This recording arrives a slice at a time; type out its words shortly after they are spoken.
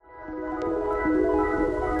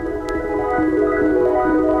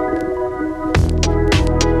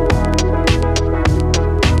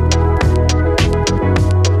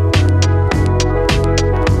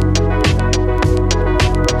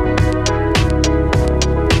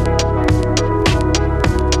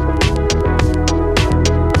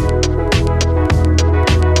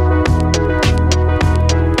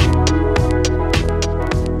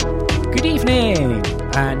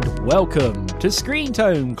welcome to Screen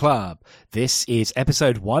Tone Club. This is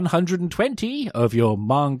episode 120 of your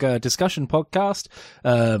manga discussion podcast,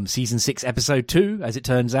 season 6, episode 2, as it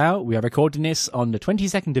turns out. We are recording this on the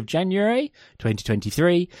 22nd of January,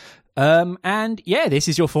 2023. And yeah, this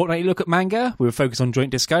is your fortnightly look at manga. We'll focus on joint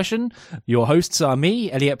discussion. Your hosts are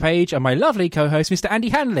me, Elliot Page, and my lovely co-host, Mr. Andy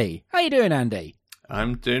Hanley. How you doing, Andy?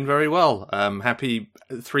 I'm doing very well. Happy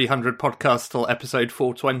 300 podcast till episode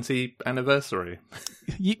 420 anniversary.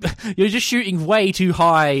 You're just shooting way too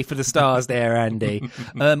high for the stars there, Andy.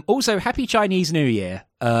 Also, happy Chinese New Year.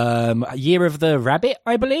 Year of the rabbit,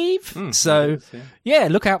 I believe. So, yeah,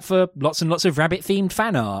 look out for lots and lots of rabbit-themed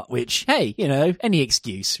fan art, which, hey, you know, any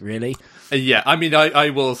excuse, really. Yeah, I mean, I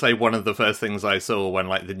will say one of the first things I saw when,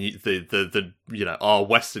 like, the you know, our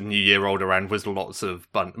Western New Year rolled around was lots of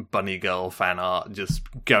bunny girl fan art just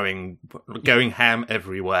going ham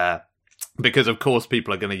everywhere. Because, of course,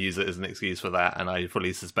 people are going to use it as an excuse for that, and I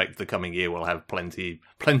fully suspect the coming year will have plenty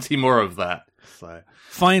more of that. So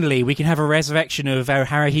finally, we can have a resurrection of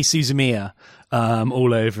Haruhi Suzumiya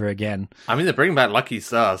all over again. I mean, they're bringing back Lucky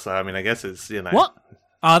Star, so, I mean, I guess it's, you know... What?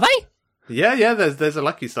 Are they? Yeah, there's a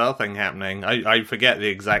Lucky Star thing happening. I forget the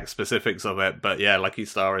exact specifics of it, but yeah, Lucky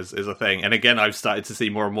Star is a thing. And again, I've started to see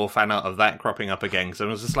more and more fan art of that cropping up again. So I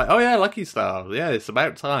was just like, oh yeah, Lucky Star. Yeah, it's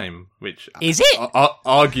about time. Which is it?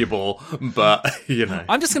 Arguable, but you know.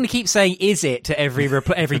 I'm just going to keep saying "is it" to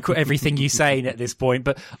everything you say at this point.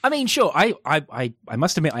 But I mean, sure, I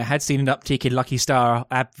must admit I had seen an uptick in Lucky Star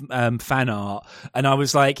fan art, and I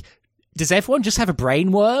was like, does everyone just have a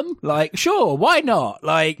brain worm? Like, sure, why not?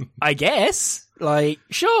 Like, I guess. Like,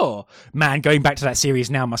 sure. Man, going back to that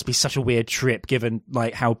series now must be such a weird trip, given,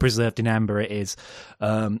 like, how preserved in amber it is.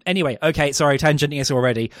 Anyway, okay, sorry, tangenting us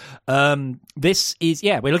already. This is,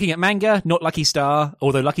 yeah, we're looking at manga, not Lucky Star,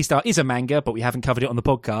 although Lucky Star is a manga, but we haven't covered it on the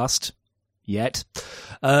podcast yet.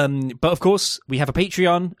 But of course, we have a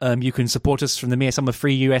Patreon. You can support us from the mere sum of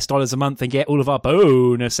 $3 a month and get all of our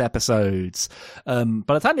bonus episodes. By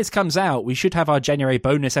the time this comes out, we should have our January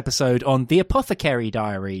bonus episode on The Apothecary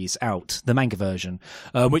Diaries out, the manga version,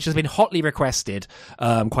 which has been hotly requested,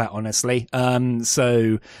 quite honestly.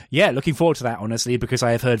 So yeah, looking forward to that, honestly, because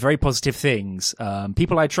I have heard very positive things.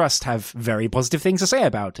 People I trust have very positive things to say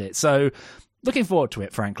about it. So looking forward to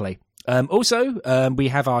it, frankly. Also, we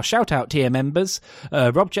have our shout-out tier members,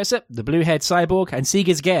 Rob Jessup, the Bluehead Cyborg, and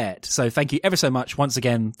Sigurd Gert. So thank you ever so much once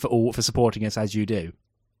again for supporting us as you do.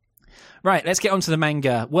 Right, let's get on to the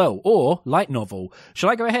manga, well, or light novel. Shall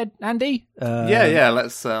I go ahead, Andy? Yeah,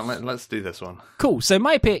 let's do this one. Cool. So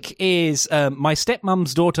my pick is My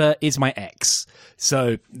Stepmom's Daughter is My Ex.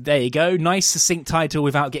 So there you go. Nice, succinct title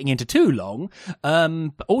without getting into too long.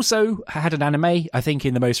 But also had an anime, I think,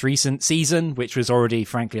 in the most recent season, which was already,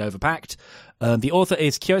 frankly, overpacked. The author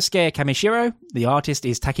is Kyosuke Kamishiro. The artist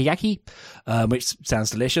is Takayaki, which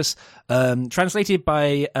sounds delicious. Translated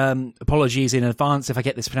by, apologies in advance if I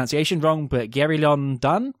get this pronunciation wrong, but Gerillon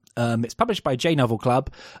Dunn. It's published by J Novel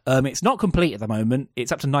Club. It's not complete at the moment.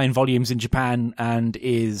 It's up to 9 volumes in Japan and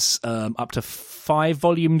is up to 5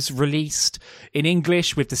 volumes released in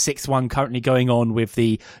English, with the 6th one currently going on with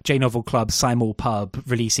the J Novel Club Simulpub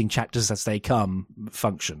releasing chapters as they come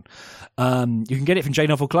function. You can get it from J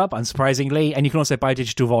Novel Club, unsurprisingly, and you can also buy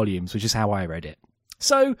digital volumes, which is how I read it.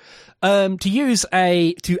 So,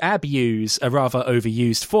 to abuse a rather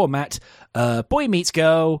overused format, boy meets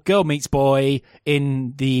girl, girl meets boy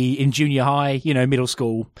in junior high, you know, middle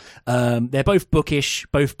school. They're both bookish,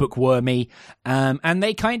 both bookwormy, and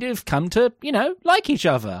they kind of come to, you know, like each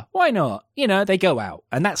other. Why not? You know, they go out,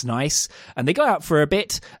 and that's nice, and they go out for a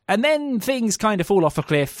bit, and then things kind of fall off a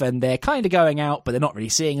cliff, and they're kind of going out, but they're not really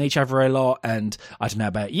seeing each other a lot, and I don't know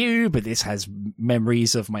about you, but this has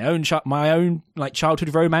memories of my own like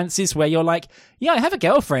childhood romances where you're like, yeah, I have a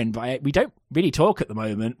girlfriend, but we don't really talk at the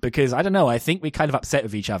moment because, I don't know, I think we're kind of upset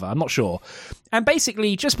with each other. I'm not sure. And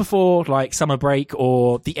basically, just before, like, summer break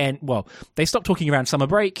or the end, well, they stop talking around summer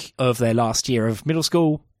break of their last year of middle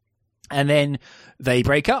school, and then they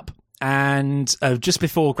break up. And just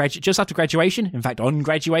after graduation, in fact, on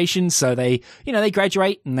graduation, so they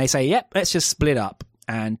graduate and they say, yep, let's just split up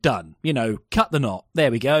and done. You know, cut the knot. There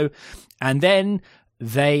we go. And then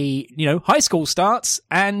they, you know, high school starts,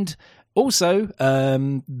 and also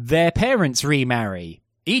their parents remarry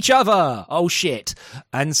each other. Oh shit.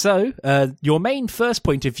 And so your main first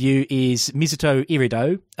point of view is Mizuto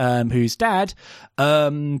Irido, whose dad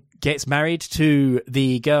gets married to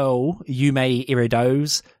the girl Yume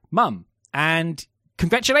Irido's mum, and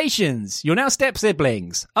congratulations, you're now step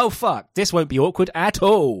siblings. Oh fuck, this won't be awkward at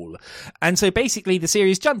all. And so basically the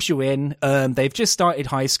series jumps you in. They've just started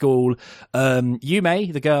high school.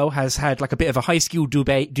 Yume, the girl, has had like a bit of a high school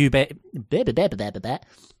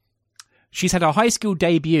she's had a high school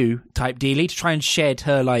debut type dealie to try and shed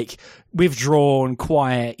her like withdrawn,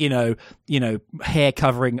 quiet, hair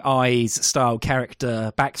covering eyes style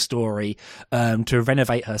character backstory, to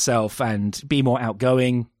renovate herself and be more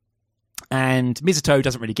outgoing. And Mizuto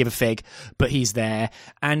doesn't really give a fig, but he's there.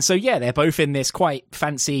 And so, yeah, they're both in this quite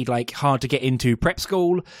fancy, like, hard to get into prep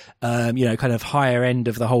school, kind of higher end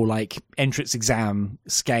of the whole, like, entrance exam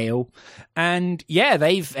scale. And, yeah,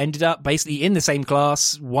 they've ended up basically in the same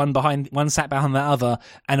class, one sat behind the other,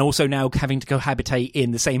 and also now having to cohabitate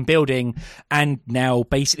in the same building, and now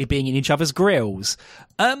basically being in each other's grills.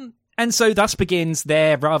 And so thus begins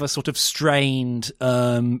their rather sort of strained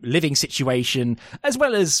living situation, as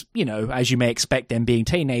well as, as you may expect, them being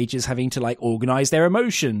teenagers, having to like organize their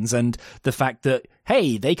emotions and the fact that,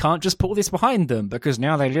 hey, they can't just put all this behind them because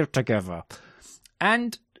now they live together.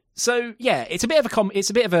 And so, yeah, it's a bit of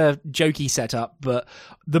a jokey setup, but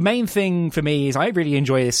the main thing for me is I really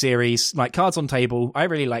enjoy this series. Like Cards on Table, I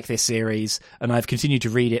really like this series, and I've continued to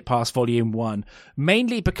read it past volume 1,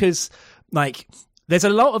 mainly because, like, there's a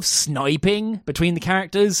lot of sniping between the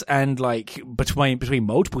characters and like between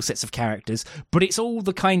multiple sets of characters, but it's all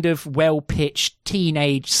the kind of well-pitched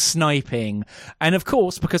teenage sniping. And of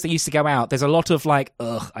course, because they used to go out, there's a lot of like,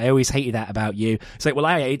 ugh, I always hated that about you. It's like, well,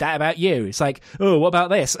 I hate that about you. It's like, oh, what about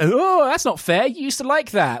this? Oh, that's not fair. You used to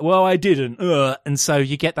like that. Well, I didn't. Ugh. And so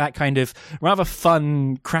you get that kind of rather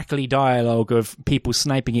fun, crackly dialogue of people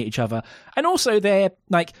sniping at each other. And also they're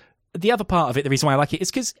like, the other part of it, the reason why I like it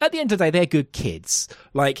is because at the end of the day, they're good kids.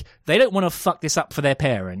 Like, they don't want to fuck this up for their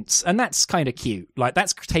parents. And that's kind of cute. Like,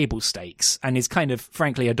 that's table stakes and is kind of,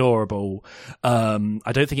 frankly, adorable. I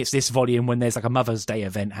don't think it's this volume when there's like a Mother's Day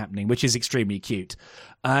event happening, which is extremely cute.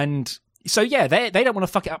 And so, yeah, they don't want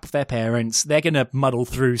to fuck it up for their parents. They're going to muddle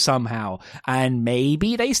through somehow. And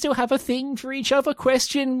maybe they still have a thing for each other, ?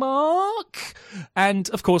 And,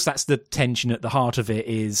 of course, that's the tension at the heart of it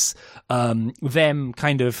is them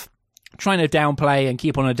kind of trying to downplay and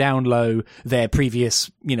keep on a down low their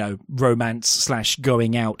previous, romance /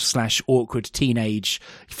 going out / awkward teenage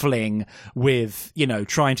fling with,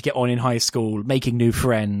 trying to get on in high school, making new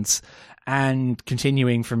friends, and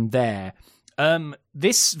continuing from there.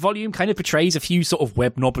 This volume kind of portrays a few sort of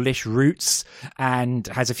web novel-ish roots and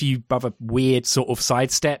has a few other weird sort of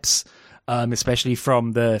sidesteps, especially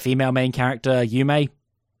from the female main character, Yume.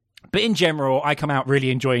 But in general, I come out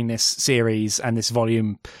really enjoying this series and this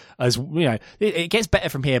volume as, it gets better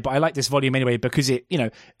from here, but I like this volume anyway because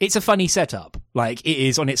it's a funny setup. Like, it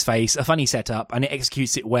is on its face a funny setup and it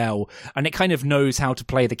executes it well and it kind of knows how to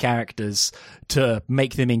play the characters to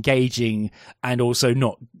make them engaging and also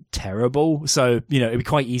not terrible. So, it'd be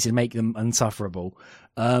quite easy to make them unsufferable.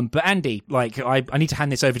 But Andy, like, I need to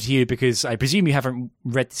hand this over to you because I presume you haven't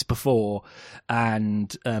read this before.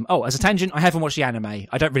 And, as a tangent, I haven't watched the anime.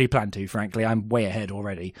 I don't really plan to, frankly. I'm way ahead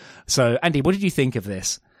already. So, Andy, what did you think of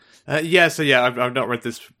this? I've not read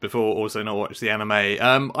this before, also not watched the anime.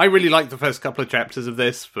 I really like the first couple of chapters of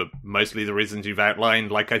this for mostly the reasons you've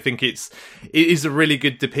outlined. Like, I think it is a really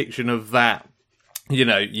good depiction of that.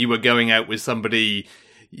 You were going out with somebody,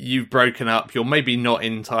 you've broken up, you're maybe not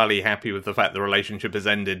entirely happy with the fact the relationship has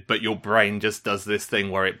ended, but your brain just does this thing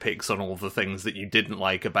where it picks on all the things that you didn't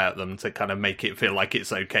like about them to kind of make it feel like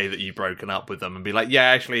it's okay that you've broken up with them and be like,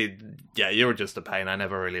 you're just a pain. I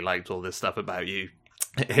never really liked all this stuff about you.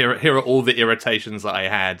 Here are all the irritations that I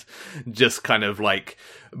had, just kind of like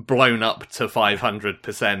blown up to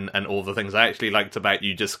 500%, and all the things I actually liked about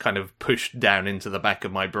you just kind of pushed down into the back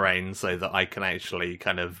of my brain so that I can actually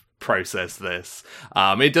kind of process this.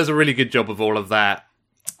 It does a really good job of all of that.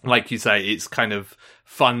 Like you say, it's kind of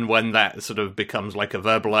fun when that sort of becomes like a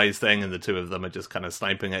verbalized thing and the two of them are just kind of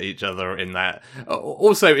sniping at each other in that.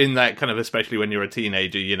 Also in that kind of, especially when you're a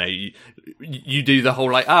teenager, you do the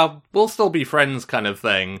whole like, we'll still be friends kind of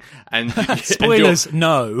thing. And spoilers,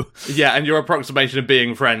 no. Yeah, and your approximation of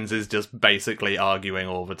being friends is just basically arguing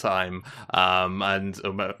all the time. And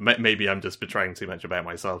maybe I'm just betraying too much about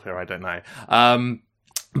myself here, I don't know.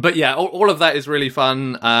 But yeah, all of that is really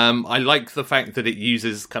fun. I like the fact that it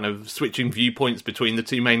uses kind of switching viewpoints between the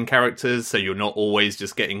two main characters, so you're not always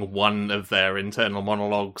just getting one of their internal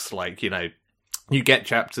monologues. Like, you get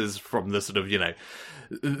chapters from the sort of,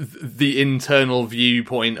 the internal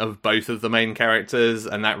viewpoint of both of the main characters,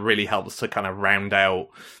 and that really helps to kind of round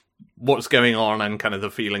out what's going on and kind of the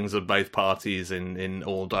feelings of both parties in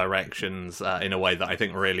all directions in a way that I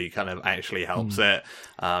think really kind of actually helps it.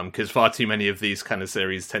 Because far too many of these kind of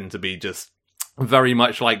series tend to be just very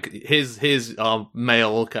much like here's our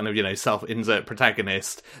male kind of, you know, self-insert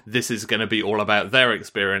protagonist. This is going to be all about their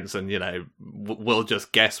experience, and, you know, we'll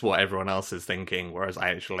just guess what everyone else is thinking. Whereas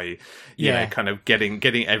actually, you know, kind of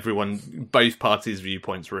getting everyone, both parties'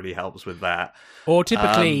 viewpoints really helps with that. Or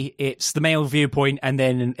typically it's the male viewpoint, and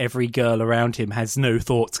then every girl around him has no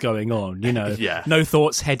thoughts going on, you know, no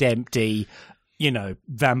thoughts, head empty, you know,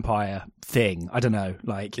 vampire thing. I don't know,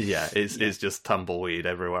 like... Yeah, it's just tumbleweed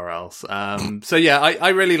everywhere else. So yeah, I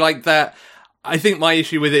really like that. I think my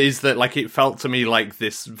issue with it is that, like, it felt to me like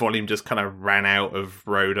this volume just kind of ran out of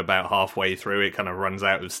road about halfway through. It kind of runs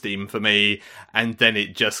out of steam for me, and then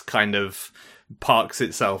it just kind of parks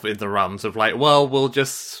itself in the realms of, like, well, we'll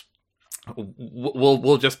just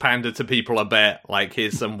pander to people a bit. Like,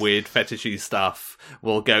 here's some weird fetishy stuff.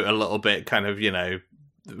 We'll go a little bit kind of, you know,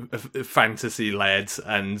 fantasy led,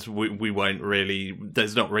 and we won't really,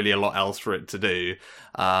 there's not really a lot else for it to do,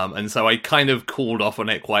 and so I kind of cooled off on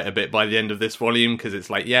it quite a bit by the end of this volume, because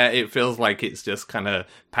it's like, yeah, it feels like it's just kind of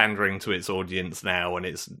pandering to its audience now, and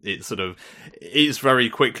it's very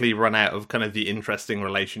quickly run out of kind of the interesting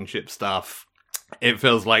relationship stuff. It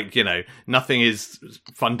feels like, you know, nothing is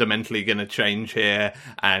fundamentally going to change here,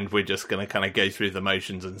 and we're just going to kind of go through the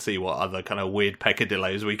motions and see what other kind of weird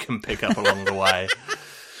peccadillos we can pick up along the way.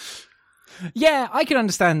 Yeah, I can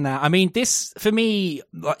understand that. I mean, this, for me,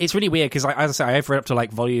 it's really weird because, as I say, I've read up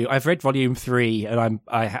to I've read volume 3, and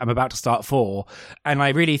I'm about to start 4, and I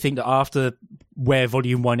really think that after where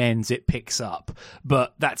volume 1 ends, it picks up.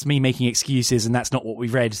 But that's me making excuses, and that's not what we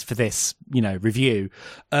read for this, you know, review.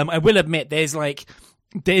 I will admit there's like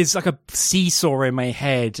a seesaw in my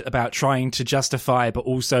head about trying to justify but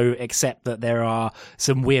also accept that there are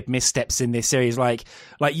some weird missteps in this series. Like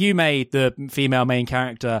you made the female main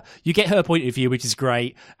character, you get her point of view, which is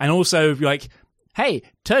great. And also, like, hey,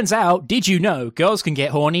 turns out, did you know girls can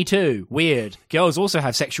get horny too? Weird. Girls also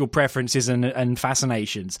have sexual preferences and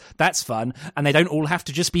fascinations. That's fun. And they don't all have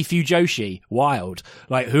to just be fujoshi. Wild.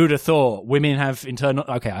 Like, who'd have thought women have internal...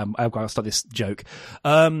 Okay, I've got to stop this joke.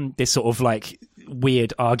 This sort of, like,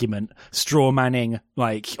 weird argument, straw manning,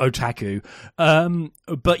 like, otaku.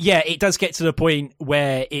 But yeah, it does get to the point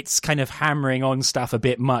where it's kind of hammering on stuff a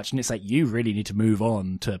bit much, and it's like, you really need to move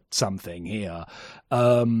on to something here.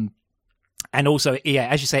 And also, yeah,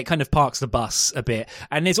 as you say, it kind of parks the bus a bit.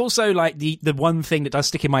 And there's also, like, the one thing that does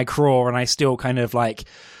stick in my craw, and I still kind of, like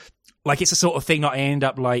it's a sort of thing that I end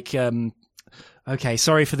up, like, okay,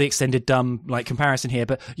 sorry for the extended dumb, like, comparison here,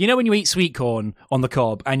 but you know when you eat sweet corn on the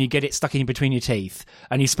cob and you get it stuck in between your teeth,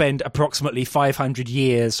 and you spend approximately 500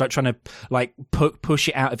 years like trying to, like, push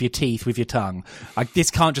it out of your teeth with your tongue? Like, this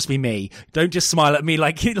can't just be me. Don't just smile at me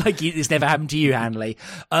like it's never happened to you, Hanley.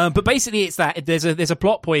 But basically it's that there's a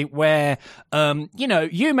plot point where, you know,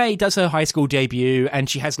 Yume does her high school debut, and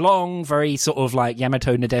she has long, very sort of like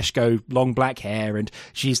Yamato Nadeshiko, long black hair, and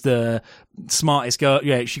she's the smartest girl.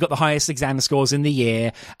 Yeah, she got the highest exam scores in the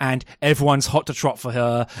year, and everyone's hot to trot for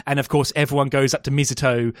her. And of course, everyone goes up to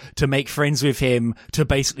Mizuto to make friends with him, to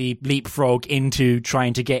basically leapfrog into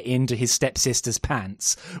trying to get into his stepsister's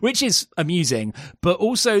pants, which is amusing. But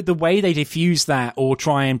also the way they diffuse that, or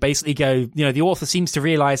try and basically go, you know, the author seems to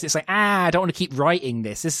realize it's like, I don't want to keep writing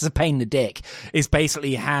this. This is a pain in the dick. Is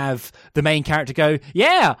basically have the main character go,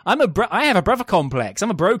 yeah, I have a brother complex.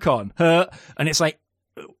 I'm a brocon. And it's like,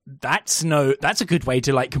 that's a good way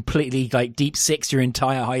to, like, completely, like, deep six your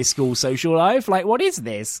entire high school social life. Like, what is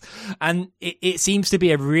this? And it seems to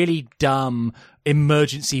be a really dumb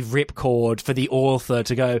emergency ripcord for the author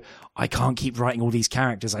to go, I can't keep writing all these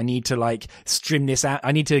characters. I need to, like, trim this out.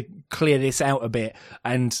 I need to clear this out a bit.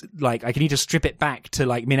 And, like, I need to strip it back to,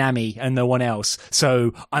 like, Minami and no one else.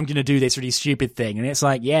 So I'm going to do this really stupid thing. And it's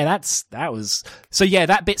like, yeah, so yeah,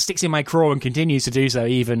 that bit sticks in my craw and continues to do so,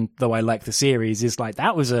 even though I like the series. Is like,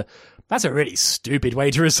 that's a really stupid way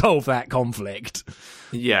to resolve that conflict.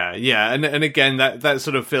 Yeah, and again, that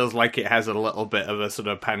sort of feels like it has a little bit of a sort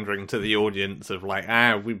of pandering to the audience of, like,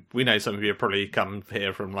 we know some of you probably come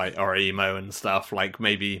here from, like, Oremo and stuff, like,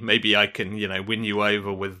 maybe I can, you know, win you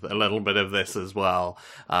over with a little bit of this as well.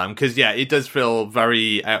 Because, yeah, it does feel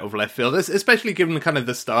very out of left field, especially given kind of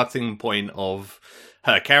the starting point of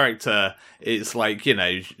her character. It's like, you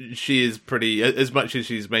know, she is pretty, as much as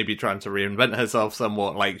she's maybe trying to reinvent herself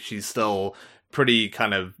somewhat, like, she's still pretty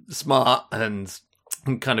kind of smart and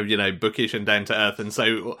kind of, you know, bookish and down to earth. And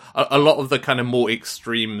so a lot of the kind of more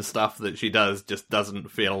extreme stuff that she does just doesn't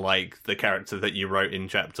feel like the character that you wrote in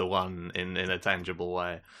chapter 1 in a tangible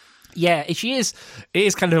way. Yeah, she is. It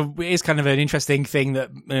is kind of an interesting thing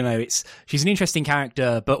that, you know, she's an interesting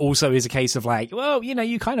character, but also is a case of like, well, you know,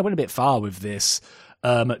 you kind of went a bit far with this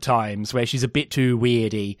at times, where she's a bit too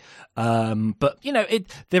weirdy. But you know,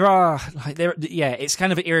 it's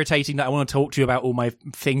kind of irritating that I want to talk to you about all my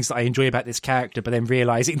things that I enjoy about this character, but then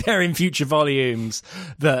realizing they're in future volumes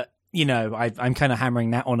that, you know, I'm kind of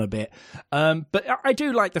hammering that on a bit. But I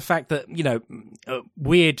do like the fact that, you know,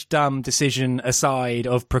 weird, dumb decision aside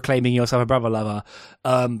of proclaiming yourself a brother lover,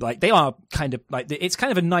 like they are kind of like, it's kind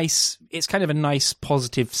of a nice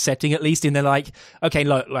positive setting, at least in they're like, okay,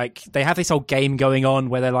 look, like they have this whole game going on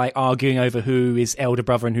where they're like arguing over who is elder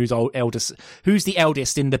brother and who's the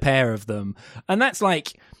eldest in the pair of them. And that's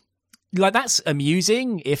like that's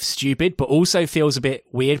amusing if stupid, but also feels a bit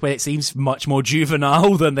weird when it seems much more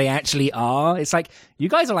juvenile than they actually are. It's like, you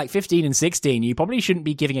guys are like 15 and 16. You probably shouldn't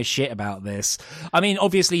be giving a shit about this. I mean,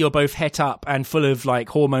 obviously you're both het up and full of like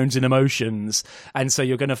hormones and emotions. And so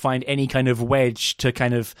you're going to find any kind of wedge to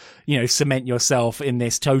kind of, you know, cement yourself in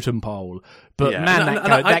this totem pole. But yeah,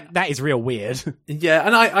 man, that is real weird. Yeah.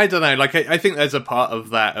 And I don't know, like, I think there's a part of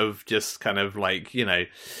that of just kind of like, you know,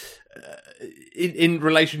 in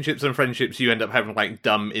relationships and friendships, you end up having like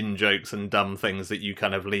dumb in-jokes and dumb things that you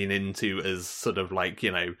kind of lean into as sort of like,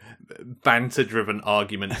 you know, banter-driven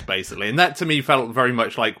arguments, basically. And that to me felt very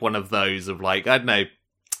much like one of those of like, I don't know,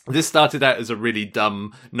 this started out as a really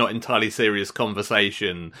dumb, not entirely serious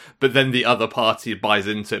conversation, but then the other party buys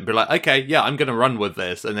into it and be like, okay, yeah, I'm going to run with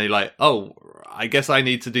this. And they're like, oh, I guess I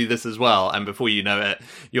need to do this as well. And before you know it,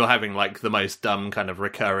 you're having like the most dumb kind of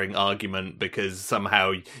recurring argument because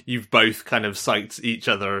somehow you've both kind of psyched each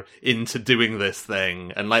other into doing this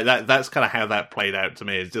thing. And like that's kind of how that played out to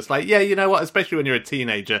me. It's just like, yeah, you know what? Especially when you're a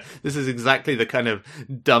teenager, this is exactly the kind of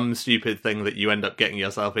dumb, stupid thing that you end up getting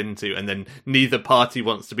yourself into. And then neither party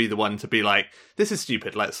wants to be the one to be like, this is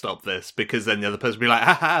stupid, let's stop this. Because then the other person will be like,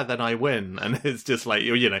 haha, then I win. And it's just like,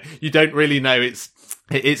 you know, you don't really know.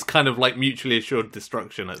 It's kind of like mutually assured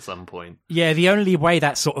destruction at some point. Yeah, the only way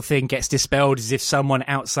that sort of thing gets dispelled is if someone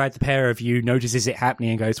outside the pair of you notices it happening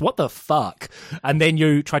and goes, what the fuck? And then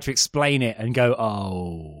you try to explain it and go,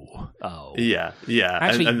 oh. Yeah.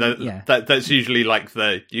 Actually, and that's usually like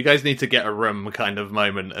you guys need to get a room kind of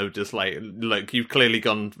moment of just like, look, you've clearly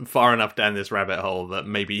gone far enough down this rabbit hole that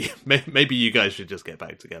maybe you guys should just get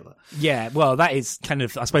back together. Yeah, well, that is kind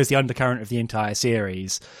of, I suppose, the undercurrent of the entire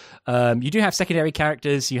series. You do have secondary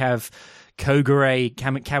characters. You have Kogure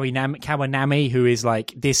Kawanami, who is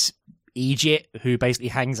like this Egypt who basically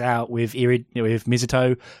hangs out with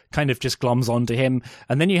Mizuto, kind of just gloms onto him.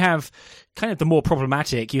 And then you have kind of the more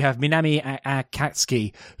problematic, you have Minami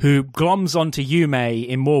Akatsuki, who gloms onto Yume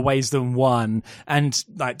in more ways than one. And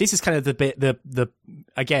like, this is kind of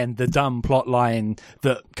the dumb plot line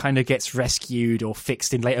that kind of gets rescued or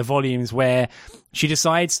fixed in later volumes, where she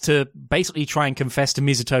decides to basically try and confess to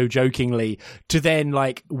Mizuto jokingly, to then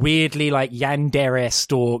like weirdly like yandere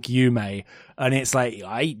stalk Yume. And it's like,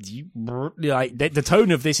 the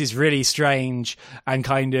tone of this is really strange and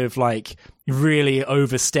kind of like really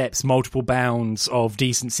oversteps multiple bounds of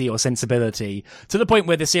decency or sensibility, to the point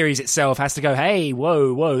where the series itself has to go, hey,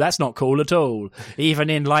 whoa, that's not cool at all.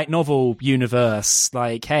 Even in light novel universe,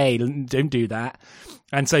 like, hey, don't do that.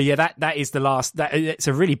 And so, yeah, that is the last, it's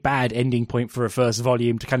a really bad ending point for a first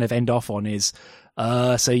volume to kind of end off on is,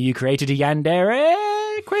 so you created a yandere? ?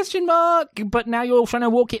 But now you're trying to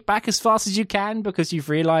walk it back as fast as you can because you've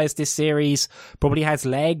realized this series probably has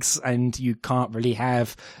legs and you can't really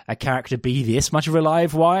have a character be this much of a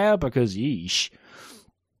live wire because, yeesh.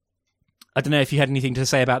 I don't know if you had anything to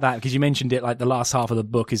say about that, because you mentioned it like the last half of the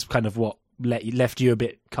book is kind of what left you a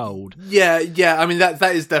bit cold. Yeah. I mean, that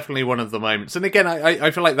is definitely one of the moments. And again,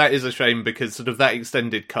 I feel like that is a shame because sort of that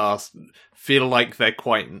extended cast feel like they're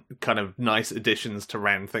quite kind of nice additions to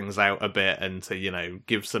round things out a bit and to, you know,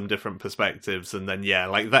 give some different perspectives. And then, yeah,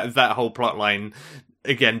 like that whole plot line,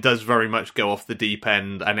 again, does very much go off the deep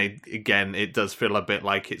end. And it does feel a bit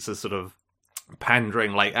like it's a sort of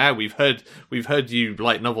pandering, like, we've heard you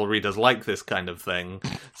light novel readers like this kind of thing,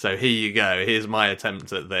 so here you go, here's my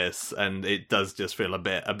attempt at this. And it does just feel a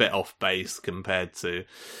bit off base compared to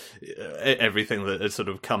everything that has sort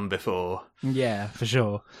of come before. Yeah, for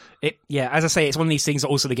sure. As I say, it's one of these things that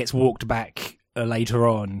also that gets walked back later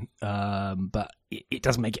on, but it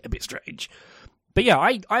does make it a bit strange. But yeah,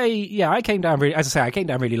 I came down really, as I say, I came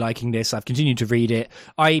down really liking this. I've continued to read it.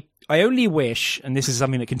 I I only wish, and this is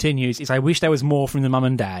something that continues, is I wish there was more from the mum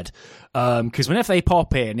and dad. Because whenever they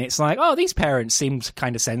pop in, it's like, oh, these parents seem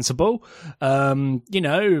kind of sensible. They're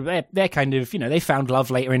kind of, they found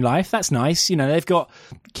love later in life. That's nice. They've got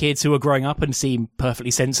kids who are growing up and seem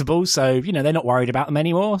perfectly sensible. So, they're not worried about them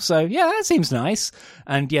anymore. So, yeah, that seems nice.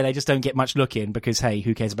 And yeah, they just don't get much look in because, hey,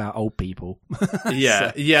 who cares about old people?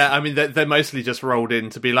 Yeah. I mean, they're mostly just rolled in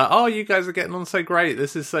to be like, oh, you guys are getting on so great.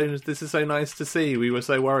 This is so nice to see. We were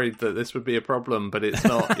so worried that this would be a problem, but it's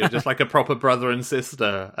not. You're just like a proper brother and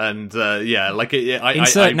sister. And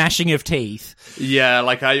insert gnashing of teeth. Yeah,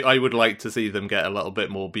 like I would like to see them get a little bit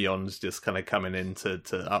more beyond just kind of coming in to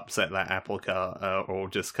upset that apple cart, or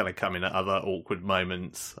just kind of come in at other awkward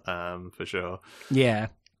moments, for sure. Yeah.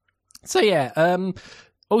 So yeah,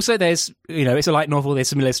 also there's, it's a light novel, there's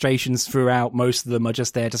some illustrations throughout, most of them are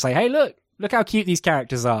just there to say, hey, look how cute these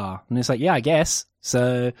characters are. And it's like, yeah, I guess.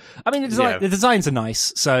 So, I mean, the designs are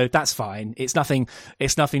nice, so that's fine. It's not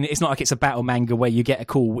like it's a battle manga where you get a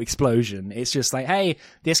cool explosion. It's just like, hey,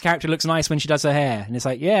 this character looks nice when she does her hair. And it's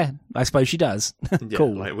like, yeah, I suppose she does.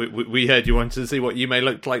 Cool. Like we heard you wanted to see what Yume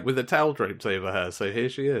looked like with the towel draped over her, so here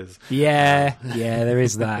she is. Yeah, there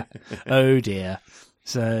is that. Oh dear.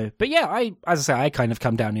 So, but yeah, I kind of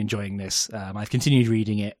come down enjoying this. I've continued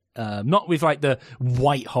reading it. Not with like the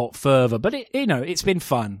white hot fervor, but it's been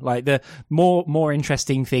fun. Like the more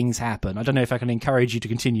interesting things happen. I don't know if I can encourage you to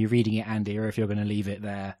continue reading it, Andy, or if you're going to leave it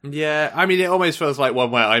there. Yeah, I mean, it almost feels like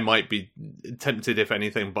one where I might be tempted, if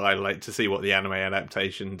anything, by like to see what the anime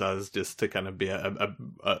adaptation does, just to kind of be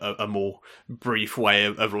a more brief way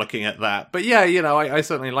of looking at that. But yeah, I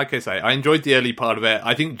certainly, like I say, I enjoyed the early part of it.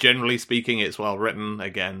 I think generally speaking, it's well written.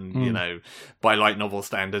 Again, by light novel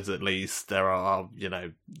standards, at least there are,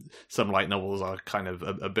 some light novels are kind of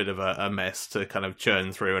a bit of a mess to kind of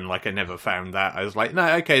churn through, and like I never found that. I was like,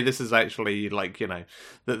 no, okay, this is actually like,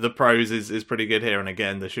 the prose is pretty good here, and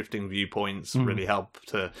again the shifting viewpoints really help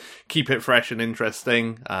to keep it fresh and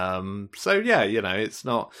interesting. So yeah, it's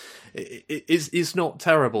not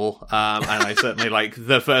terrible, and I certainly like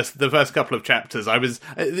the first couple of chapters.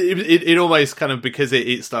 It almost kind of, because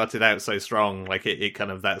it started out so strong, like it kind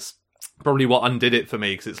of, that's probably what undid it for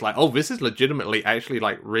me, because it's like, oh, this is legitimately actually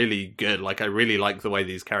like really good. Like I really like the way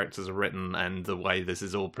these characters are written and the way this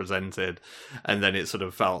is all presented. And then it sort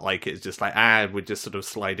of felt like it's just like, we're just sort of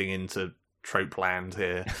sliding into trope land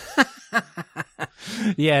here.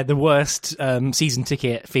 Yeah, the worst season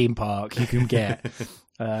ticket theme park you can get.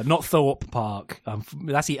 Not Thorpe Park.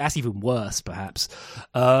 That's even worse, perhaps.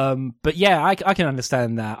 But yeah, I can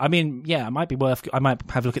understand that. I mean, yeah, it might be worth. I might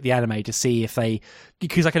have a look at the anime to see if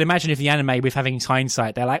because I can imagine if the anime, with having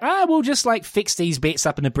hindsight, they're like, we'll just like fix these bits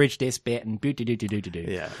up and abridge this bit and do.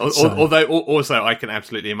 Yeah. Although also I can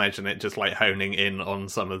absolutely imagine it just like honing in on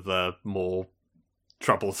some of the more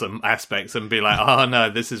troublesome aspects and be like, oh no,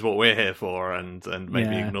 this is what we're here for, and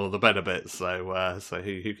maybe ignore the better bits. So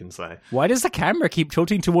who can say? Why does the camera keep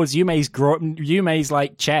tilting towards Yume's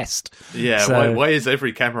like chest? Yeah, why is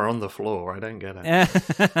every camera on the floor? I don't get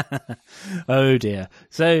it. Oh dear.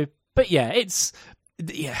 So, but yeah,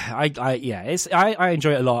 I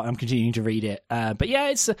enjoy it a lot. I'm continuing to read it. But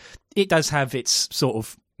yeah, it does have its sort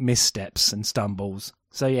of missteps and stumbles.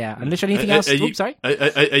 So yeah, unless anything else. Sorry.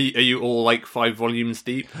 Are you all like 5 volumes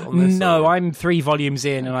deep on this? No, I'm 3 volumes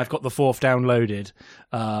in, and I've got the 4th downloaded.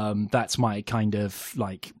 That's my kind of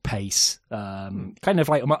like pace. Kind of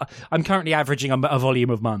like I'm currently averaging a volume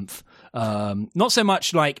a month. Not so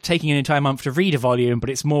much like taking an entire month to read a volume, but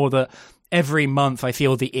it's more that every month I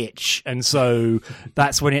feel the itch, and so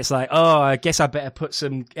that's when it's like, oh, I guess I better put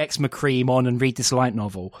some eczema cream on and read this light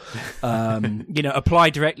novel. Apply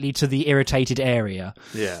directly to the irritated area.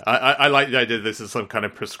 Yeah, I like the idea this is some kind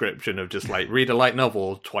of prescription of just like read a light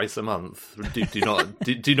novel twice a month.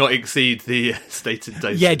 Do not exceed the stated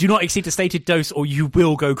dose. Yeah, do not exceed the stated dose, or you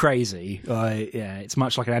will go crazy. It's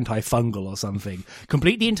much like an antifungal or something.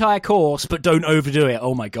 Complete the entire course, but don't overdo it.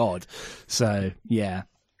 Oh my god. So yeah.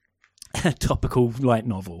 Topical light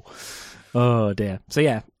novel. Oh dear. So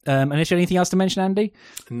yeah, unless you have anything else to mention, Andy?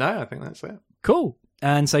 No, I think that's it. Cool.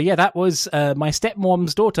 And so yeah, that was My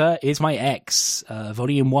Stepmom's Daughter Is My Ex,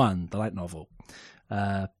 Volume 1, the light novel.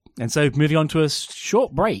 And so moving on to a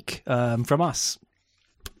short break from us.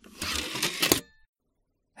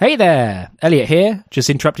 Hey there, Elliot here, just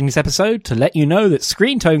interrupting this episode to let you know that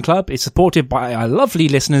Screen Tone Club is supported by our lovely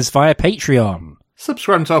listeners via Patreon.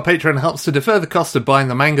 Subscribing to our Patreon helps to defer the cost of buying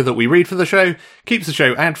the manga that we read for the show, keeps the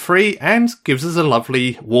show ad-free, and gives us a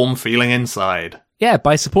lovely, warm feeling inside. Yeah,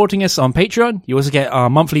 by supporting us on Patreon, you also get our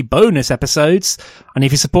monthly bonus episodes. And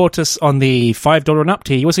if you support us on the $5 and up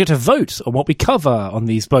tier, you also get to vote on what we cover on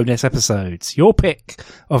these bonus episodes. Your pick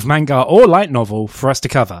of manga or light novel for us to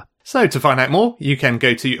cover. So to find out more, you can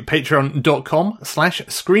go to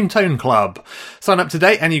patreon.com/ScreenToneClub. Sign up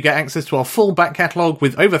today and you get access to our full back catalogue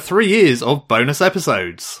with over 3 years of bonus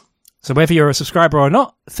episodes. So whether you're a subscriber or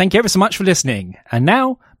not, thank you ever so much for listening. And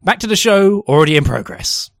now, back to the show already in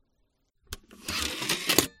progress.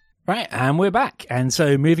 Right, and we're back. And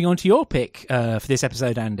so moving on to your pick for this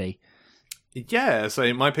episode, Andy. Yeah,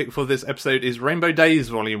 so my pick for this episode is Rainbow Days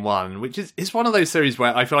Volume 1, which is one of those series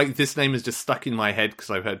where I feel like this name is just stuck in my head because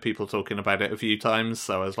I've heard people talking about it a few times,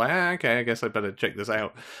 so I was like, okay, I guess I better check this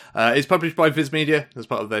out. It's published by Viz Media as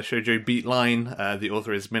part of their Shoujo Beat line. The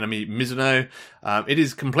author is Minami Mizuno. It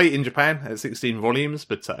is complete in Japan at 16 volumes,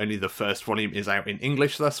 but only the first volume is out in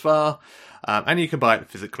English thus far, and you can buy it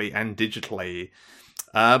physically and digitally.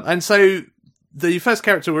 And so the first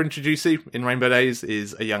character we're introduced to in Rainbow Days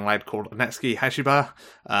is a young lad called Natsuki Hashiba.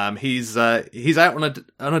 He's out on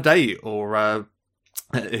a date, or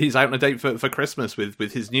he's out on a date for Christmas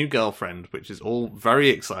with his new girlfriend, which is all very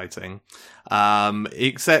exciting.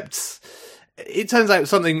 Except it turns out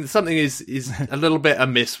something is a little bit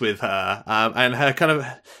amiss with her, and her kind of.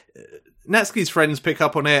 Natsuki's friends pick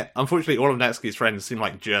up on it. Unfortunately, all of Natsuki's friends seem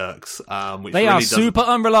like jerks. Which they really are super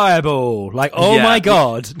unreliable. Like, oh my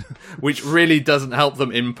god. Which really doesn't help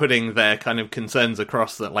them in putting their kind of concerns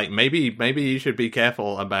across that, like, maybe you should be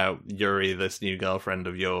careful about Yuri, this new girlfriend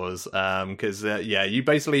of yours. Because, you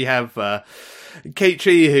basically have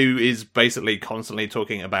Keiichi, who is basically constantly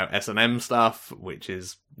talking about S&M stuff, which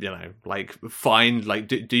is, like, fine, like,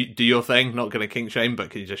 do your thing, not going to kink shame,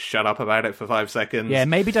 but can you just shut up about it for 5 seconds? Yeah,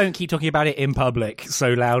 maybe don't keep talking about it in public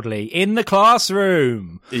so loudly. In the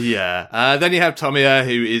classroom! Yeah. Then you have Tomiya,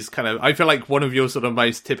 who is kind of, I feel like one of your sort of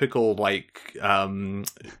most typical, like, shoujo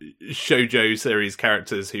series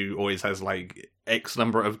characters who always has, like, X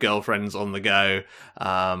number of girlfriends on the go,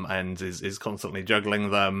 and is constantly juggling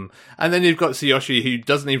them. And then you've got Tsuyoshi, who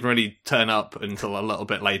doesn't even really turn up until a little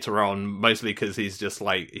bit later on, mostly because he's just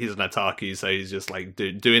like, he's an otaku, so he's just like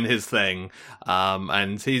doing his thing.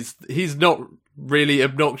 And he's not really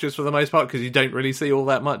obnoxious for the most part because you don't really see all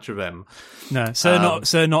that much of him. No,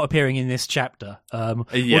 not appearing in this chapter.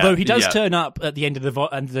 Although he does turn up at the end of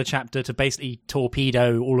the chapter to basically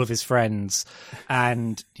torpedo all of his friends,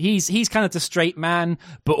 and he's kind of the straight man,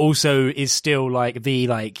 but also is still like the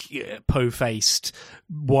po-faced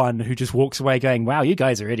one who just walks away going, "Wow, you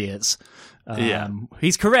guys are idiots."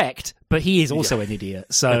 He's correct, but he is also an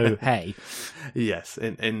idiot. So hey, yes,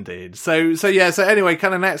 indeed. So anyway,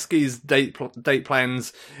 kind of Natsuki's date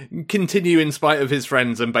plans continue in spite of his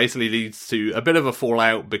friends, and basically leads to a bit of a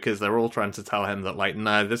fallout because they're all trying to tell him that, like,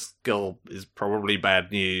 no, this girl is probably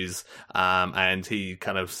bad news, and he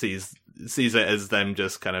kind of sees it as them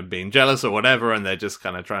just kind of being jealous or whatever, and they're just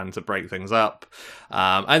kind of trying to break things up.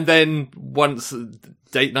 And then once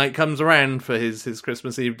date night comes around for his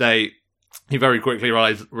Christmas Eve date, he very quickly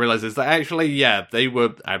realizes that actually, yeah, they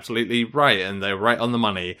were absolutely right, and they're right on the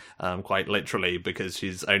money, quite literally, because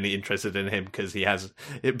she's only interested in him because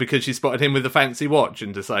she spotted him with a fancy watch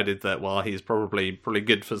and decided that, well, he's probably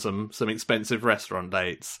good for some expensive restaurant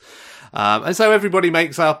dates. And so everybody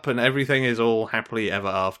makes up, and everything is all happily ever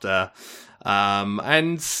after.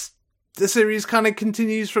 And the series kind of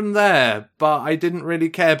continues from there, but I didn't really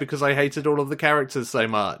care because I hated all of the characters so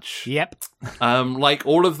much. Yep. Like,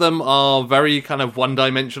 all of them are very kind of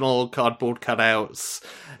one-dimensional cardboard cutouts.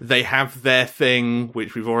 They have their thing,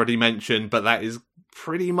 which we've already mentioned, but that is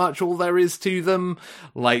pretty much all there is to them.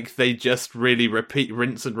 Like, they just really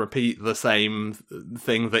rinse and repeat the same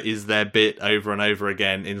thing that is their bit over and over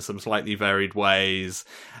again in some slightly varied ways.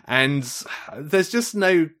 And there's just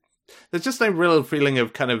no real feeling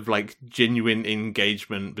of kind of like genuine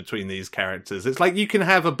engagement between these characters. It's like you can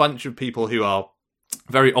have a bunch of people who are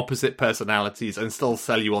very opposite personalities and still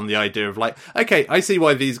sell you on the idea of, like, okay, I see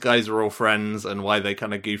why these guys are all friends and why they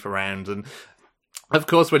kind of goof around. And of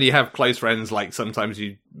course, when you have close friends, like, sometimes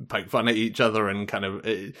you poke fun at each other and kind of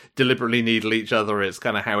deliberately needle each other. It's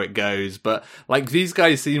kind of how it goes. But, like, these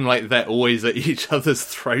guys seem like they're always at each other's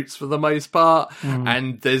throats for the most part.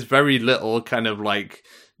 And there's very little kind of, like,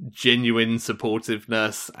 genuine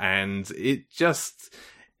supportiveness, and it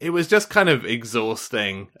was just kind of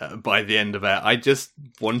exhausting by the end of it. I just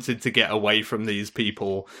wanted to get away from these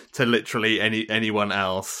people to literally anyone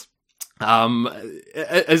else.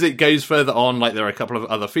 As it goes further on, like, there are a couple of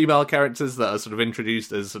other female characters that are sort of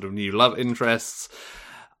introduced as sort of new love interests.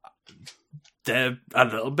 they're a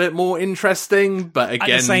little bit more interesting, but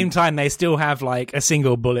again, at the same time, they still have like a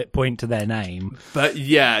single bullet point to their name. But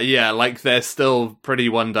yeah, like they're still pretty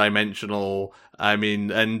one-dimensional. I mean,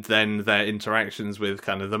 and then their interactions with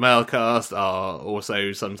kind of the male cast are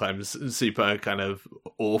also sometimes super kind of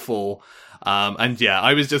awful. And yeah,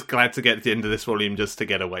 I was just glad to get to the end of this volume just to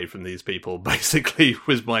get away from these people, basically,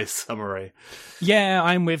 was my summary. Yeah,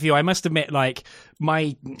 I'm with you. I must admit, like,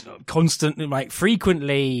 my constant, like,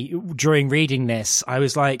 frequently during reading this, I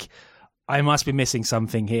was like, I must be missing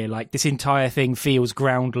something here. Like, this entire thing feels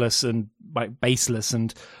groundless and, like, baseless,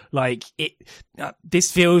 and, like,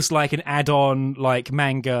 this feels like an add-on, like,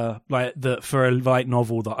 manga, like, for a light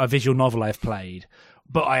novel, a visual novel I've played.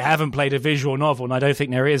 But I haven't played a visual novel, and I don't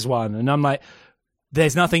think there is one. And I'm like,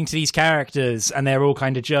 there's nothing to these characters, and they're all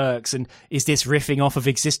kind of jerks. And is this riffing off of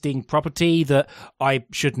existing property that I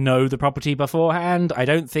should know the property beforehand? I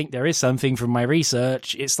don't think there is something from my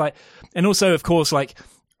research. It's like, and also, of course, like,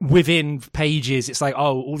 within pages, it's like,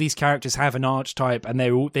 oh, all these characters have an archetype, and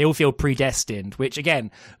they all feel predestined, which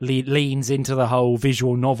again leans into the whole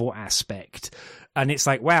visual novel aspect. And it's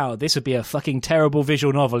like, wow, this would be a fucking terrible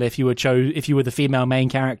visual novel if you were the female main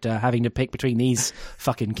character having to pick between these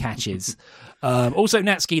fucking catches. Also,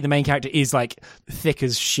 Natsuki, the main character, is like thick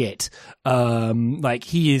as shit. Like,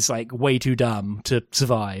 he is like way too dumb to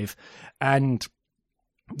survive, and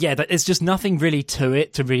yeah, but there's just nothing really to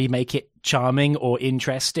it to really make it charming or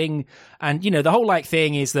interesting. And, you know, the whole, like,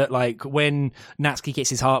 thing is that, like, when Natsuki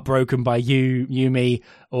gets his heart broken by Yumi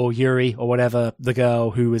or Yuri or whatever, the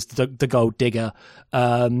girl who was the gold digger,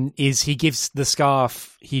 is he gives the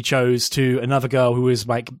scarf he chose to another girl who was,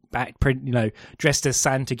 like, dressed as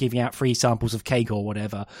Santa, giving out free samples of cake or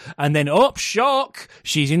whatever. And then, oh, shock!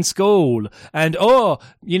 She's in school. And, oh,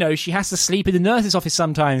 you know, she has to sleep in the nurse's office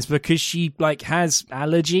sometimes because she, like, has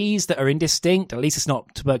allergies that are indistinct. At least it's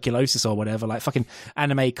not tuberculosis or whatever, like fucking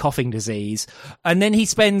anime coughing disease. And then he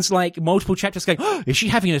spends like multiple chapters going, oh, is she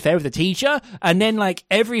having an affair with the teacher? And then like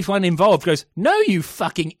everyone involved goes, no, you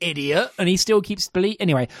fucking idiot. And he still keeps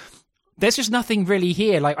anyway, there's just nothing really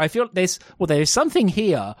here. Like, I feel there's something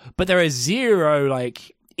here, but there are zero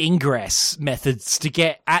like ingress methods to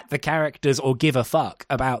get at the characters or give a fuck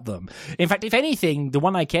about them. In fact, if anything, the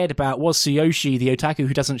one I cared about was Tsuyoshi, the otaku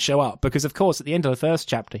who doesn't show up, because of course at the end of the first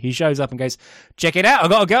chapter he shows up and goes, check it out, I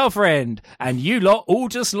got a girlfriend, and you lot all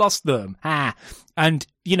just lost them. Ha. And,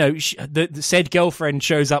 you know, the said girlfriend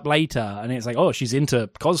shows up later, and it's like, oh, she's into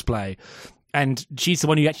cosplay. And she's the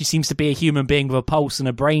one who actually seems to be a human being with a pulse and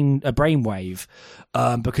a brainwave,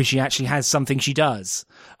 because she actually has something she does,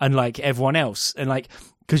 unlike everyone else. And like,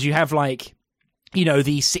 because you have like, you know,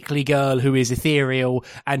 the sickly girl who is ethereal,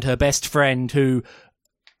 and her best friend who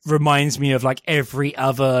reminds me of like every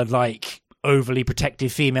other like overly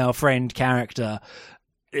protective female friend character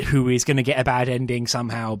who is going to get a bad ending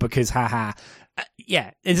somehow because haha.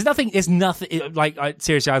 Yeah, there's nothing like,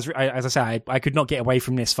 seriously, as I say, I could not get away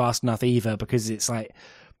from this fast enough either, because it's like,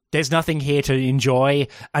 there's nothing here to enjoy,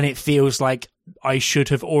 and it feels like I should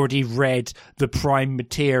have already read the prime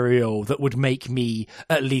material that would make me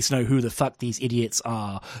at least know who the fuck these idiots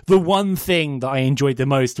are. The one thing that I enjoyed the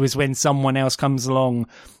most was when someone else comes along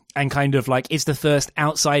and kind of like is the first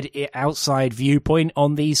outside viewpoint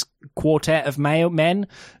on these quartet of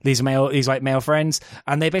these male friends,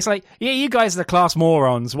 and they basically like, yeah, you guys are the class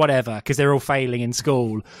morons, whatever, because they're all failing in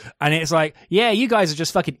school, and it's like, yeah, you guys are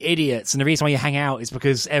just fucking idiots, and the reason why you hang out is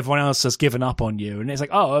because everyone else has given up on you. And it's like,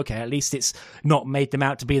 oh, okay, at least it's not made them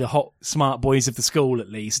out to be the hot smart boys of the school,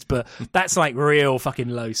 at least, but that's like real fucking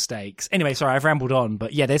low stakes. Anyway, sorry, I've rambled on,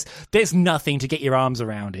 but yeah, there's nothing to get your arms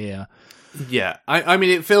around here. Yeah, I mean,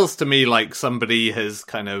 it feels to me like somebody has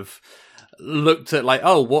kind of looked at like,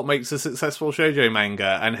 oh, what makes a successful shoujo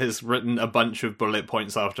manga, and has written a bunch of bullet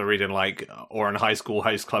points after reading like Ouran High School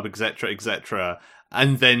Host Club, etc.,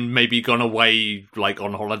 and then maybe gone away like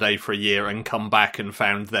on holiday for a year and come back and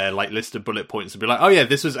found their like list of bullet points and be like, oh yeah,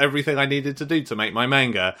 this was everything I needed to do to make my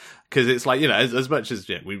manga. Because it's like, you know, as much as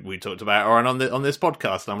we talked about Ouran on this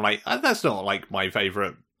podcast, I'm like, that's not like my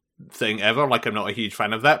favorite thing ever, like I'm not a huge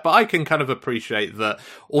fan of that, but I can kind of appreciate that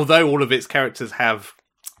although all of its characters have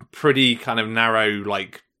pretty kind of narrow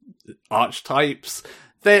like archetypes,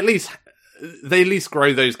 they at least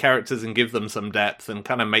grow those characters and give them some depth and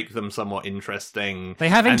kind of make them somewhat interesting. They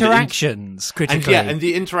have interactions, critically. And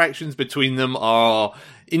the interactions between them are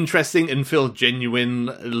interesting and feel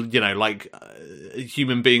genuine, you know, like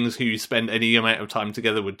human beings who spend any amount of time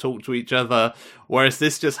together would talk to each other, whereas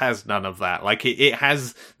this just has none of that. Like, it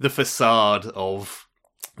has the facade of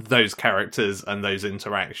those characters and those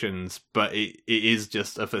interactions, but it is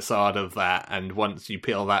just a facade of that, and once you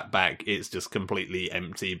peel that back, it's just completely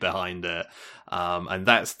empty behind it. And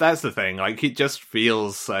that's the thing, like, it just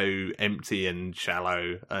feels so empty and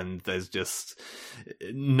shallow, and there's just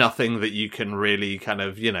nothing that you can really kind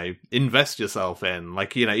of, you know, invest yourself in.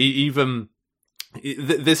 Like, you know, even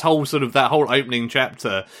this whole sort of, that whole opening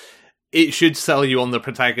chapter, it should sell you on the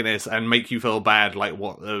protagonist and make you feel bad, like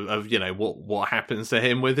what happens to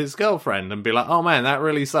him with his girlfriend, and be like, oh man, that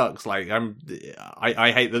really sucks. Like,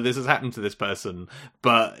 I hate that this has happened to this person,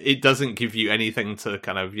 but it doesn't give you anything to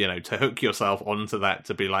kind of, you know, to hook yourself onto that,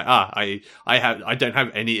 to be like, I don't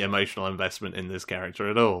have any emotional investment in this character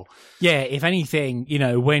at all. Yeah, if anything, you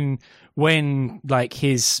know, when like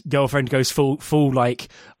his girlfriend goes full like,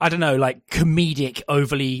 I don't know, like comedic,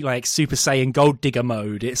 overly like Super Saiyan Gold Digger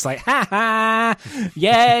mode, it's like, ha ha,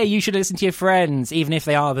 yeah, you should listen to your friends, even if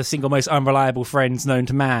they are the single most unreliable friends known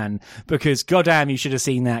to man, because goddamn, you should have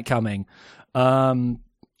seen that coming. And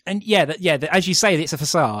as you say, it's a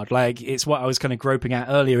facade. Like, it's what I was kind of groping at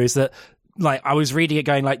earlier, is that, like, I was reading it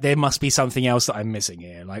going like, there must be something else that I'm missing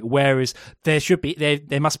here. Like, whereas there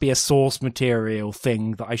must be a source material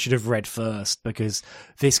thing that I should have read first, because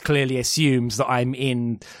this clearly assumes that I'm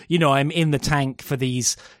in the tank for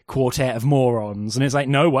these quartet of morons. And it's like,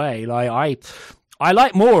 no way. Like, I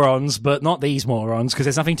like morons, but not these morons, because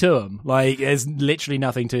there's nothing to them. Like, there's literally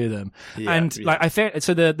nothing to them. Like,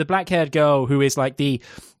 so the black-haired girl who is like the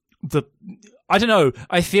I don't know,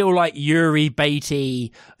 I feel like Yuri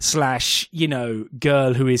Beatty / you know,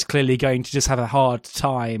 girl who is clearly going to just have a hard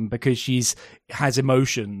time because has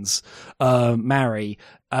emotions, Mary,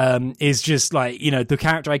 is just like, you know, the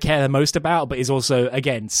character I care the most about, but is also,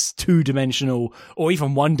 again, two-dimensional or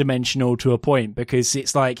even one-dimensional to a point, because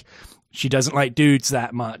it's like, she doesn't like dudes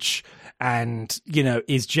that much, and, you know,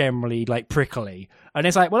 is generally like prickly. And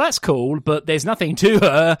it's like, well, that's cool, but there's nothing to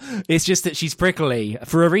her. It's just that she's prickly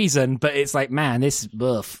for a reason, but it's like, man, this is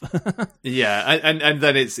buff. Yeah, and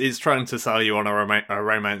then it's trying to sell you on a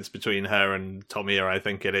romance between her and Tomiya, I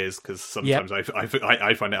think it is, because sometimes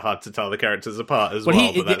I find it hard to tell the characters apart as well.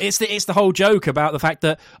 It's the whole joke about the fact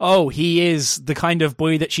that, oh, he is the kind of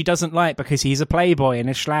boy that she doesn't like because he's a playboy and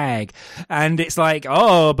a schlag. And it's like,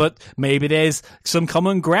 oh, but maybe there's some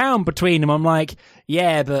common ground between them. I'm like,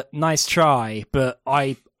 yeah, but nice try, but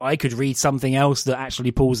I could read something else that actually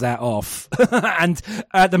pulls that off. And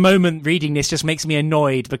at the moment, reading this just makes me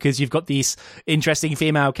annoyed, because you've got this interesting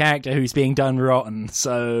female character who's being done rotten.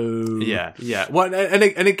 So yeah. Well,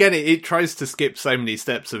 and again, it tries to skip so many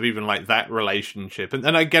steps of even like that relationship.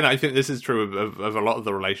 And again, I think this is true of a lot of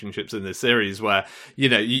the relationships in this series, where, you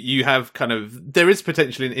know, you have kind of, there is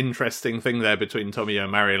potentially an interesting thing there between Tomiya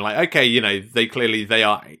and Mary. Like, okay, you know, they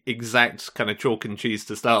are exact kind of chalk and cheese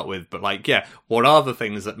to start with, but like, yeah, what are the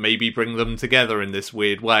things that maybe bring them together in this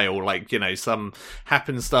weird way, or like, you know, some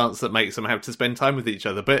happenstance that makes them have to spend time with each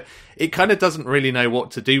other? But it kind of doesn't really know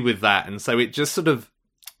what to do with that, and so it just sort of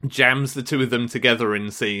jams the two of them together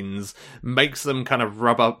in scenes, makes them kind of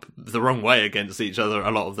rub up the wrong way against each other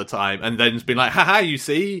a lot of the time, and then's been like, haha, you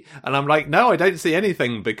see? And I'm like, no, I don't see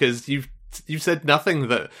anything, because you've said nothing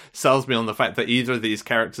that sells me on the fact that either of these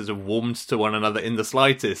characters have warmed to one another in the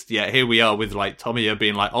slightest. Yet here we are with like Tomiya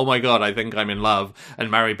being like, oh my god, I think I'm in love, and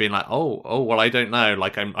Mary being like, oh well, I don't know,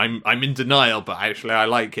 like I'm in denial, but actually I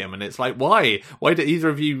like him. And it's like, why do either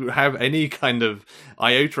of you have any kind of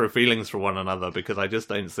iota of feelings for one another? Because I just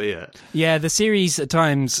don't see it. Yeah, the series at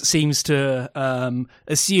times seems to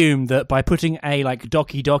assume that by putting a like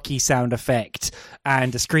doki sound effect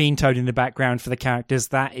and a screen tone in the background for the characters,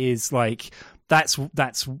 that is like, that's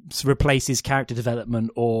replaces character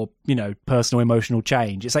development or, you know, personal emotional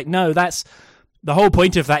change. It's like, no, that's the whole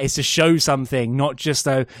point of that, is to show something, not just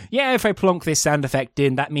though, yeah, if I plonk this sound effect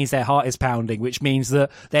in, that means their heart is pounding, which means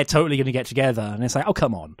that they're totally going to get together. And it's like, oh,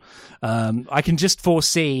 come on. I can just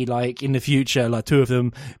foresee, like, in the future, like, two of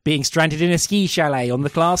them being stranded in a ski chalet on the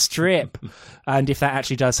class trip. And if that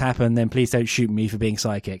actually does happen, then please don't shoot me for being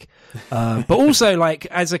psychic. But also, like,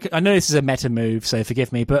 I know this is a meta move, so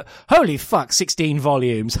forgive me, but holy fuck, 16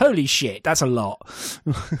 volumes. Holy shit, that's a lot.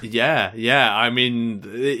 Yeah. I mean,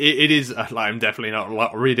 it is, like, I'm definitely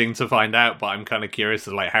not reading to find out, but I'm kind of curious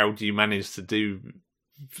as, like, how do you manage to do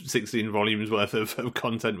 16 volumes worth of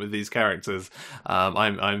content with these characters.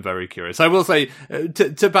 I'm very curious. I will say,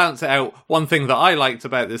 to balance it out, one thing that I liked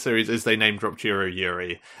about this series is they name dropped Yuri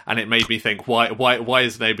Yuri, and it made me think, why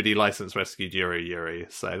has nobody licensed rescued Yuri Yuri?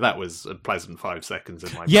 So that was a pleasant 5 seconds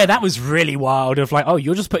in my Yeah, that was really wild. Of like, oh,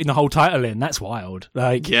 you're just putting the whole title in. That's wild.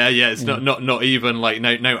 Like, yeah, it's not even like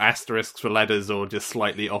no asterisks for letters or just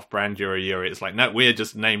slightly off-brand Yuri Yuri. It's like, no, we're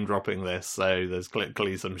just name dropping this. So there's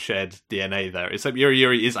clearly some shared DNA there. Except Yuri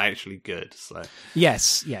Yuri is actually good. So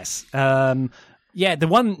yes. Yeah, the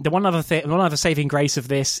one other saving grace of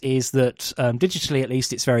this is that digitally, at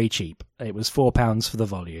least, it's very cheap. It was £4 for the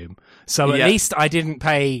volume, so at least I didn't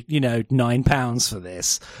pay £9 for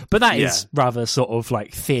this. But that is rather sort of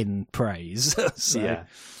like thin praise. So.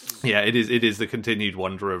 Yeah, it is the continued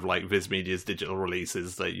wonder of like Viz Media's digital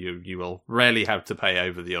releases that you will rarely have to pay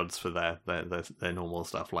over the odds for their normal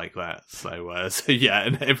stuff like that. So yeah,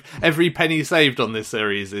 and every penny saved on this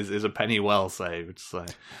series is a penny well saved. So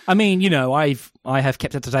I mean, I have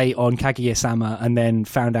kept up to date on Kaguya-sama, and then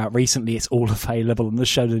found out recently it's all available on the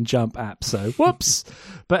Shonen Jump app. So whoops.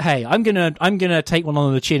 But hey, I'm gonna take one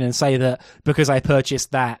on the chin and say that because I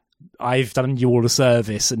purchased that, I've done you all a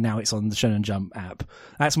service, and now it's on the Shonen Jump app.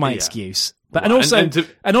 That's my excuse. But and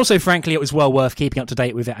also, frankly, it was well worth keeping up to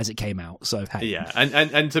date with it as it came out. So hey. Yeah,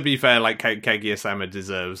 and to be fair, like Kaguya-sama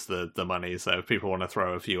deserves the money. So if people want to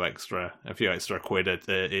throw a few extra quid at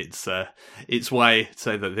its way,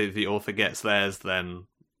 so that the author gets theirs, then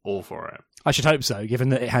all for it. I should hope so, given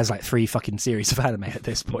that it has like 3 fucking series of anime at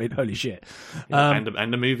this point. Holy shit. And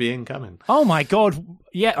a movie incoming. Oh my god.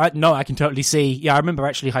 Yeah, I can totally see. Yeah, I remember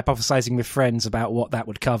actually hypothesizing with friends about what that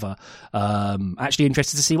would cover. Actually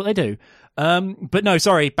interested to see what they do. But no,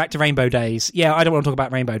 sorry, back to Rainbow Days. Yeah, I don't want to talk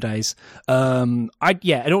about Rainbow Days. And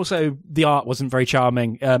also the art wasn't very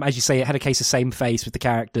charming. As you say, it had a case of same face with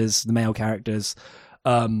the male characters.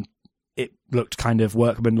 It looked kind of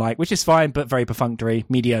workmanlike, which is fine, but very perfunctory,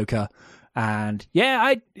 mediocre. And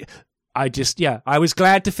yeah, I was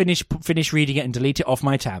glad to finish reading it and delete it off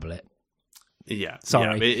my tablet. Yeah,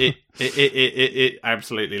 sorry. Yeah, it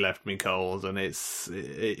absolutely left me cold, and it's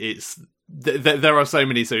there are so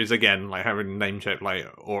many series, again, like having name check like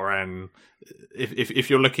Oran. If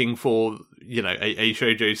you're looking for a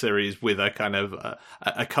shoujo series with a kind of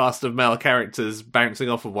a cast of male characters bouncing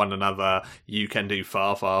off of one another, you can do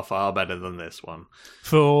far, far, far better than this one,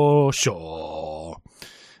 for sure.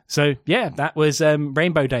 So, yeah, that was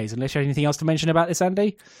Rainbow Days. Unless you have anything else to mention about this,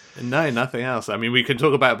 Andy? No, nothing else. I mean, we could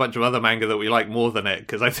talk about a bunch of other manga that we like more than it,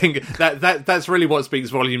 because I think that's really what speaks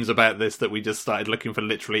volumes about this, that we just started looking for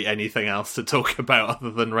literally anything else to talk about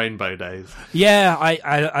other than Rainbow Days. Yeah, I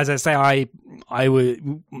as I say, I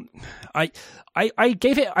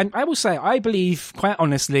gave it, I will say, I believe, quite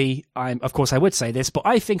honestly, of course I would say this, but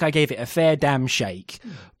I think I gave it a fair damn shake.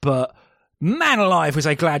 But man alive, was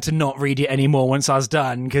I glad to not read it anymore once I was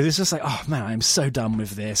done, because it's just like, oh man, I'm so done with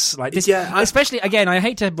this. Like this, especially, again, I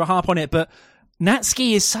hate to harp on it, but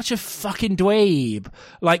Natsuki is such a fucking dweeb.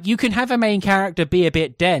 Like, you can have a main character be a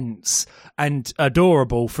bit dense and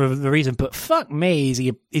adorable for the reason, but fuck me,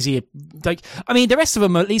 is he like, I mean, the rest of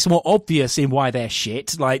them are at least more obvious in why they're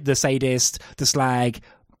shit, like the sadist, the slag,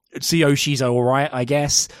 Tsuyoshi's alright, I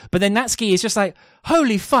guess. But then Natsuki is just like,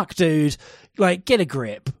 holy fuck, dude. Like, get a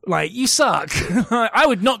grip. Like, you suck. I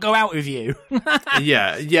would not go out with you.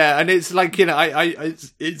 yeah, and it's like,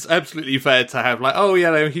 it's absolutely fair to have like, oh,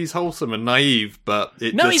 no, he's wholesome and naive, but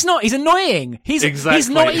he's not. He's annoying. He's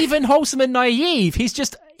not even wholesome and naive. He's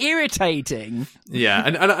just irritating. Yeah,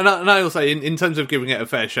 and I will say, in terms of giving it a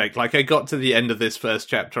fair shake, like, I got to the end of this first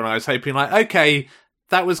chapter and I was hoping like, okay,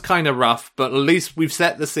 that was kind of rough, but at least we've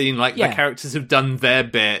set the scene, like, the characters have done their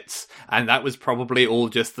bits, and that was probably all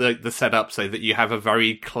just the setup so that you have a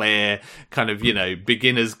very clear kind of,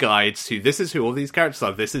 beginner's guide to this is who all these characters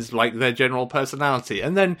are, this is, like, their general personality,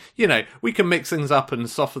 and then, we can mix things up and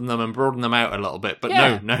soften them and broaden them out a little bit, but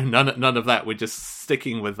no, none of that. We're just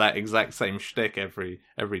sticking with that exact same shtick every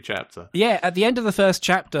chapter. Yeah, at the end of the first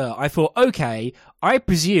chapter, I thought, okay, I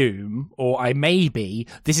presume, or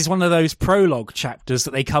this is one of those prologue chapters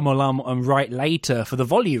that they come along and write later for the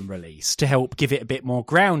volume release to help give it a bit more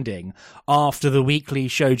grounding after the weekly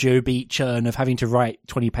Shoujo Beat churn of having to write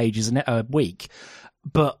 20 pages a week.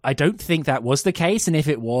 But I don't think that was the case, and if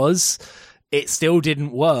it was, it still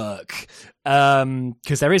didn't work.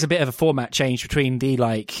 Because there is a bit of a format change between the,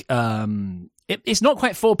 It's not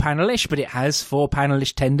quite 4-panelish, but it has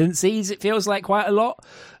 4-panelish tendencies. It feels like quite a lot.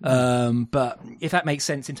 But if that makes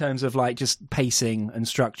sense in terms of like just pacing and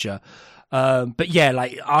structure. But yeah,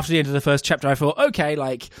 like after the end of the first chapter, I thought, okay,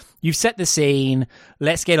 like you've set the scene.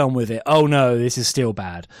 Let's get on with it. Oh no, this is still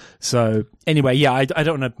bad. So anyway, yeah, I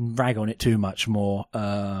don't want to rag on it too much more.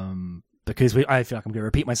 Because I feel like I'm going to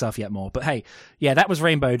repeat myself yet more. But hey, yeah, that was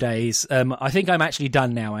Rainbow Days. I think I'm actually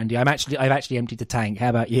done now, Andy. I've actually emptied the tank. How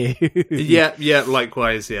about you? yeah,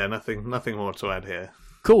 likewise. Yeah, nothing more to add here.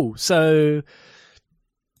 Cool. So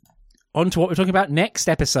on to what we're talking about next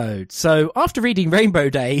episode. So after reading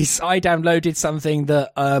Rainbow Days, I downloaded something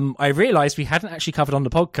that I realised we hadn't actually covered on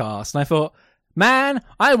the podcast, and I thought, man,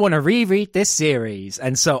 I want to reread this series.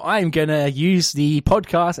 And so I'm going to use the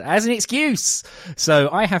podcast as an excuse. So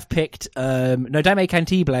I have picked Nodame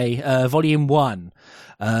Canteble, Volume 1,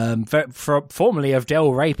 formerly of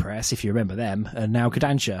Del Rey Press, if you remember them, and now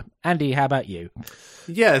Kodansha. Andy, how about you?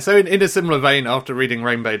 Yeah, so in a similar vein, after reading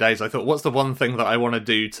Rainbow Days, I thought, what's the one thing that I want to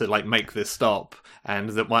do to like make this stop? And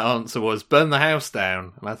that my answer was burn the house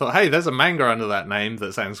down. And I thought, hey, there's a manga under that name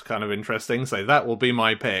that sounds kind of interesting, so that will be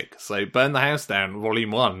my pick. So Burn the House Down,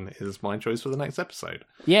 Volume 1 is my choice for the next episode.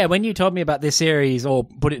 Yeah, when you told me about this series or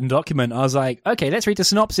put it in a document, I was like, okay, let's read the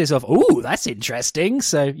synopsis of, ooh, that's interesting.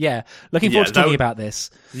 So yeah, looking forward to talking about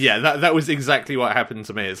this. Yeah, that was exactly what happened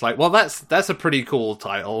to me. It's like, well, that's a pretty cool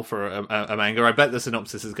title for a manga. I bet the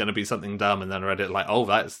synopsis is going to be something dumb, and then I read it like, oh,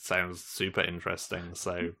 that sounds super interesting.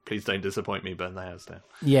 So please don't disappoint me, Burn the House Down.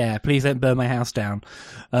 Yeah, please don't burn my house down.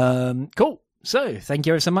 Cool. So, thank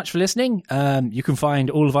you ever so much for listening. You can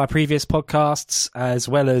find all of our previous podcasts, as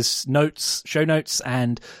well as notes, show notes,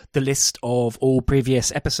 and the list of all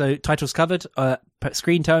previous episode titles covered at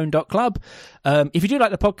screentone.club. If you do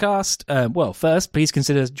like the podcast, well, first, please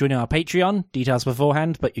consider joining our Patreon. Details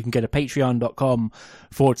beforehand, but you can go to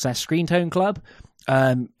patreon.com/screentone club.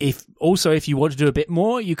 If you want to do a bit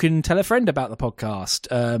more, you can tell a friend about the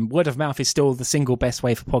podcast. Word of mouth is still the single best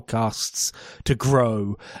way for podcasts to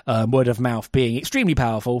grow. Word of mouth being extremely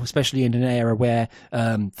powerful, especially in an era where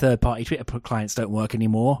third-party Twitter clients don't work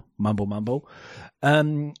anymore. Mumble.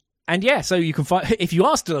 And yeah, so you can find, if you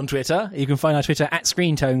are still on Twitter, you can find our Twitter at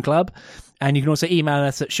Screentone Club. And you can also email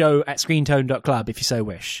us at show@screentone.club if you so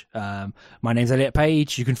wish. My name's Elliot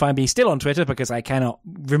Page. You can find me still on Twitter because I cannot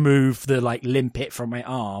remove the like limpet from my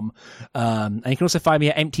arm. And you can also find me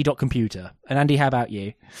at empty.computer. And Andy, how about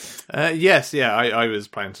you? Yes, I was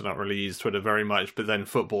planning to not really use Twitter very much, but then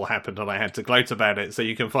football happened and I had to gloat about it. So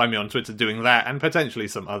you can find me on Twitter doing that and potentially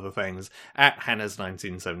some other things at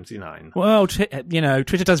Hannah's1979. Well,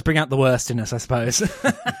 Twitter does bring out the worst in us, I suppose.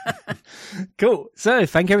 Cool. So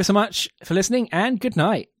thank you ever so much for listening and good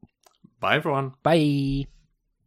night. Bye, everyone. Bye.